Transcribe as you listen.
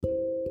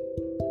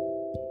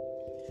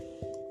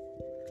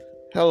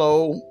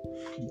Hello,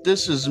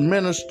 this is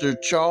Minister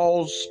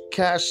Charles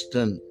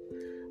Caston.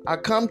 I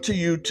come to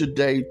you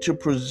today to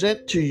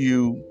present to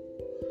you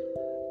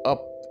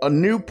a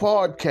new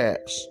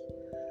podcast.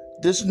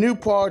 This new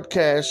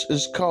podcast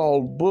is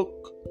called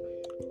Book,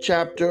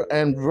 Chapter,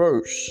 and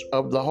Verse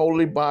of the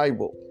Holy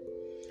Bible.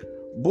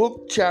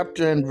 Book,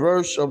 chapter, and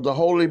verse of the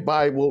Holy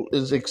Bible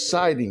is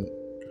exciting.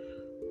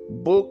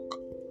 Book,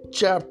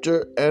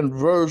 chapter, and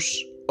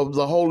verse of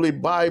the Holy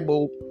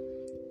Bible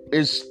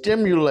is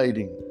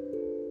stimulating.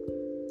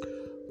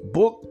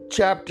 Book,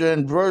 chapter,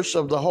 and verse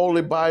of the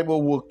Holy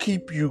Bible will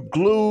keep you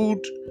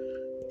glued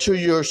to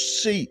your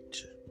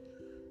seat.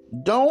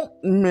 Don't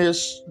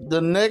miss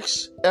the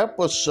next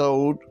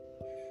episode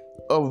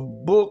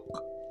of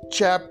Book,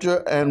 chapter,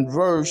 and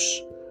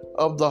verse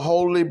of the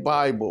Holy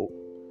Bible.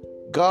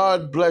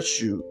 God bless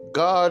you.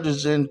 God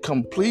is in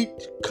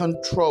complete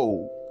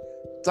control.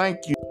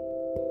 Thank you.